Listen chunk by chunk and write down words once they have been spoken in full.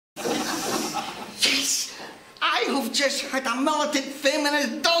I have just had a militant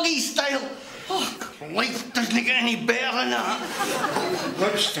feminist doggy style. Oh, life doesn't get any better than that.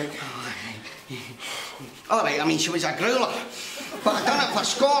 Lipstick. All right, I mean, she was a growler, but I done it for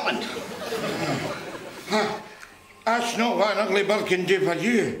Scotland. That's not what an ugly bird can do for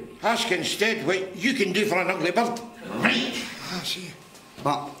you. Ask instead what you can do for an ugly bird. Right. I see.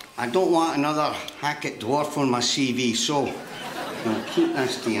 But I don't want another Hackett dwarf on my CV, so keep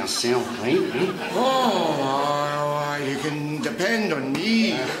this to yourself, right? Oh, you can depend on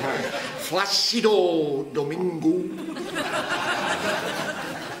me. Flacido Domingo.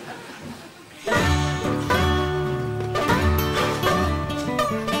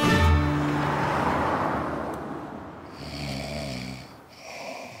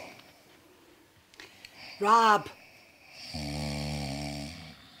 Rob.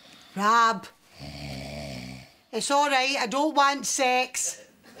 Rob. It's all right, I don't want sex.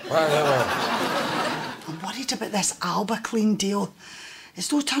 I'm worried about this Albaclean deal.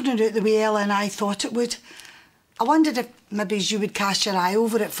 It's not turning out the way Ella and I thought it would. I wondered if maybe you would cast your eye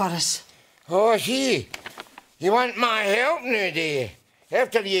over it for us. Oh, gee. You want my help now, do you?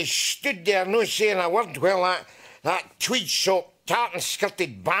 After you stood there no saying a word while that tweed-socked,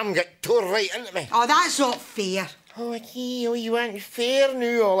 tartan-skirted bam got tore right into me. Oh, that's not fair. Oh, gee, you want fair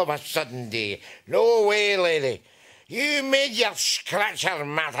now all of a sudden, do you? No way, lady. You made your scratcher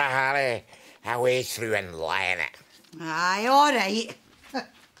matter, Harry. Away through and lying it. Aye, all right.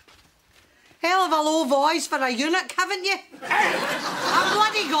 Hell of a low voice for a eunuch, haven't you? I'm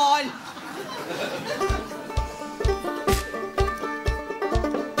bloody gone.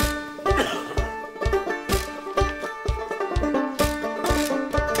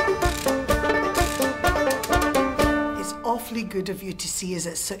 It's awfully good of you to see us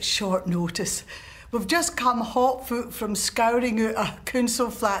at such short notice. We've just come hot foot from scouring out a council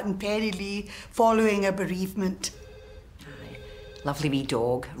flat in Pennylee following a bereavement. Lovely wee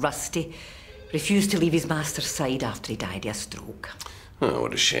dog, Rusty. Refused to leave his master's side after he died of a stroke. Oh,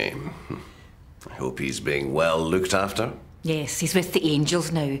 what a shame. I hope he's being well looked after. Yes, he's with the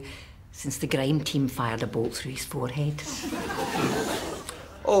Angels now, since the grime team fired a bolt through his forehead.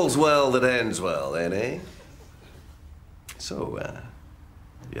 All's well that ends well, then, eh? So,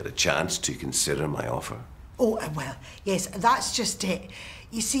 you had a chance to consider my offer? Oh, well, yes, that's just it.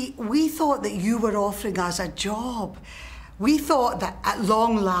 You see, we thought that you were offering us a job. We thought that at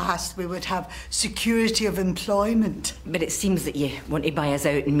long last we would have security of employment. But it seems that you want to buy us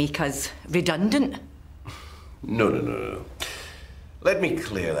out and make us redundant. No. Let me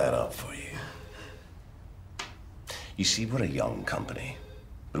clear that up for you. You see, we're a young company,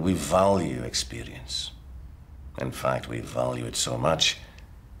 but we value experience. In fact, we value it so much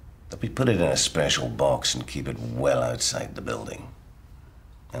that we put it in a special box and keep it well outside the building.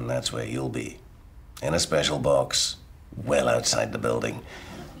 And that's where you'll be, in a special box, well outside the building.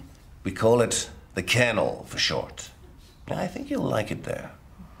 We call it the kennel for short. I think you'll like it there.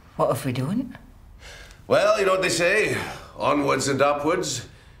 What if we don't? Well, you know what they say, onwards and upwards.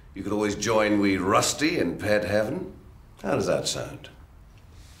 You could always join wee Rusty in pet heaven. How does that sound?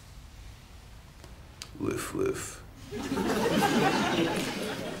 Woof, woof.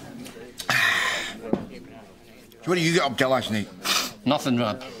 So what did you get up to last night? Nothing,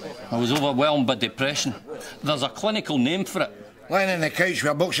 Rob. I was overwhelmed by depression. There's a clinical name for it. Lying on the couch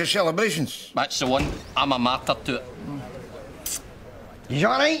with a box of celebrations. That's the one. I'm a martyr to it. You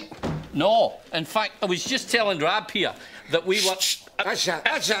all right? No. In fact, I was just telling Rob here that we were... That's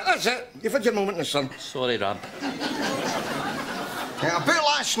it. You've had your moment in the sun. Sorry, Rob. Yeah, about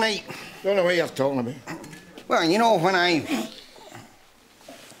last night. Don't know what you're talking about. Well, you know, when I...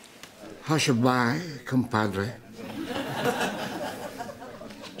 Hush a bye, compadre.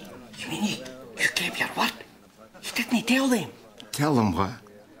 You mean you kept your word? You didn't tell them? Tell them what?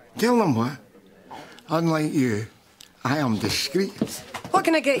 Tell them what? Unlike you, I am discreet. What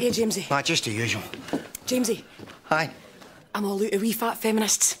can I get you, Jamesy? Just the usual. Jamesy. Hi. I'm all out of wee fat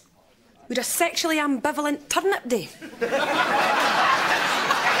feminists. We're a sexually ambivalent turnip day.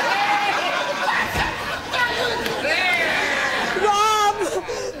 Rob!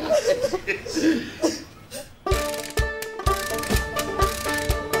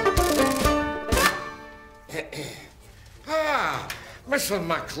 Mr.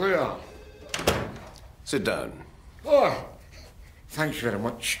 McClure. Sit down. Oh, thanks very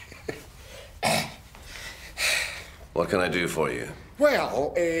much. What can I do for you?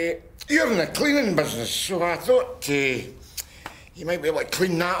 Well, you're in the cleaning business, so I thought you might be able to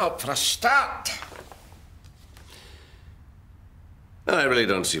clean that up for a start. I really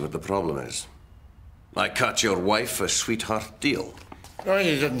don't see what the problem is. I cut your wife a sweetheart deal. No,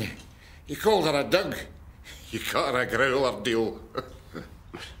 you didn't. You called her a dug. You got a growler deal.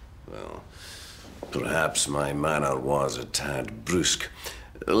 Well, perhaps my manner was a tad brusque.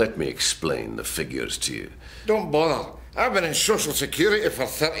 Let me explain the figures to you. Don't bother. I've been in social security for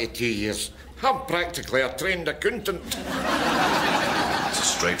 32 years. I'm practically a trained accountant. It's a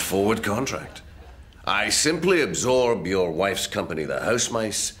straightforward contract. I simply absorb your wife's company, the House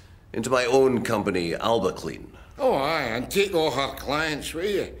Mice, into my own company, Albaclean. Oh, aye, and take all her clients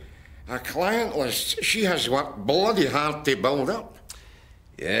with you. A client list she has worked bloody hard to build up.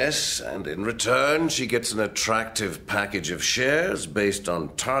 Yes, and in return, she gets an attractive package of shares based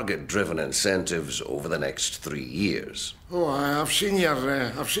on target-driven incentives over the next 3 years. Oh, aye, I've seen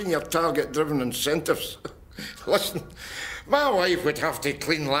your target-driven incentives. Listen, my wife would have to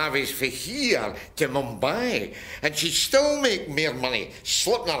clean lavies from here to Mumbai, and she'd still make more money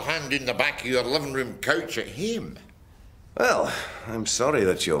slipping her hand in the back of your living room couch at home. Well, I'm sorry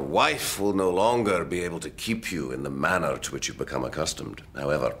that your wife will no longer be able to keep you in the manner to which you've become accustomed.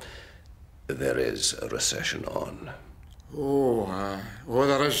 However, there is a recession on. Oh,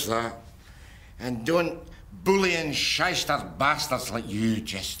 there is that. And don't bullying shyster bastards like you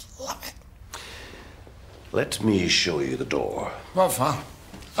just love it. Let me show you the door. What for?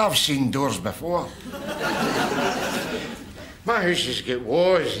 I've seen doors before. My house has got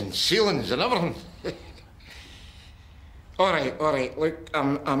walls and ceilings and everything. All right. Look,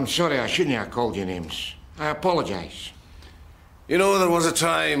 I'm sorry I shouldn't have called you names. I apologise. You know, there was a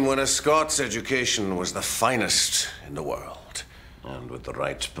time when a Scots education was the finest in the world. And with the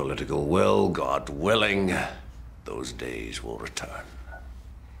right political will, God willing, those days will return.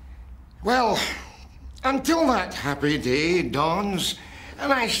 Well, until that happy day dawns,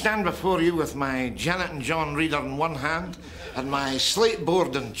 and I stand before you with my Janet and John reader in one hand and my slate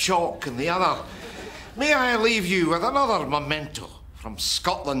board and chalk in the other, may I leave you with another memento from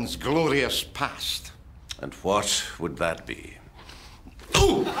Scotland's glorious past. And what would that be?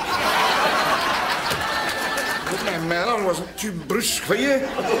 Ooh! Hope my manner wasn't too brusque for you.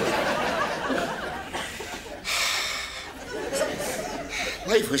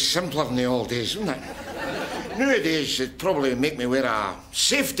 Life was simpler in the old days, wasn't it? Nowadays, they'd probably make me wear a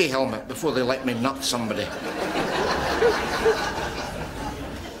safety helmet before they let me nut somebody.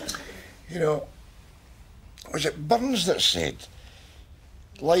 You know, was it Burns that said,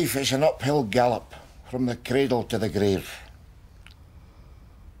 life is an uphill gallop from the cradle to the grave?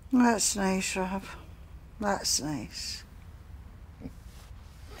 That's nice, Rob. That's nice.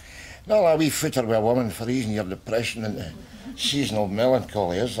 Not a wee footer with a woman for easing your depression into seasonal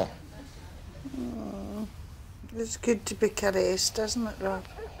melancholy, is there? Oh, it's good to be caressed, isn't it, Rob?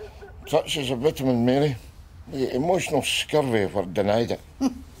 Such is a vitamin, Mary. The emotional scurvy if we're denied it.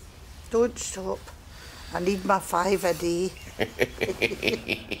 Don't stop. I need my 5 a day.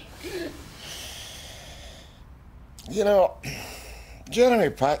 You know, Jeremy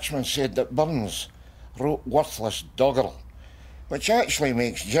Patchman said that Burns wrote worthless doggerel, which actually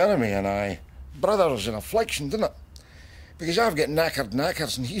makes Jeremy and I brothers in affliction, doesn't it? Because I've got knackered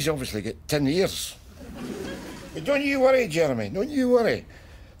knackers and he's obviously got 10 years. But don't you worry, Jeremy, don't you worry.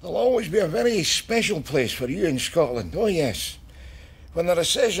 There'll always be a very special place for you in Scotland, oh yes. When the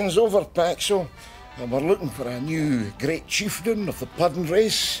recession's over, Paxo, and we're looking for a new great chieftain of the pudding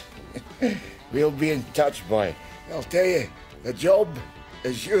race, we'll be in touch, boy. I'll tell you, the job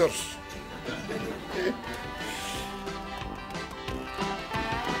is yours.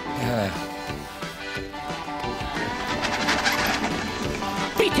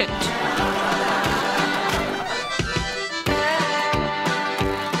 Beat it!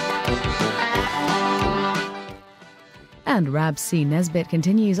 And Rab's C. Nesbitt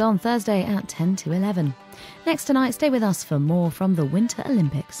continues on Thursday at 10 to 11. Next tonight, stay with us for more from the Winter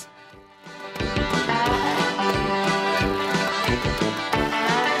Olympics.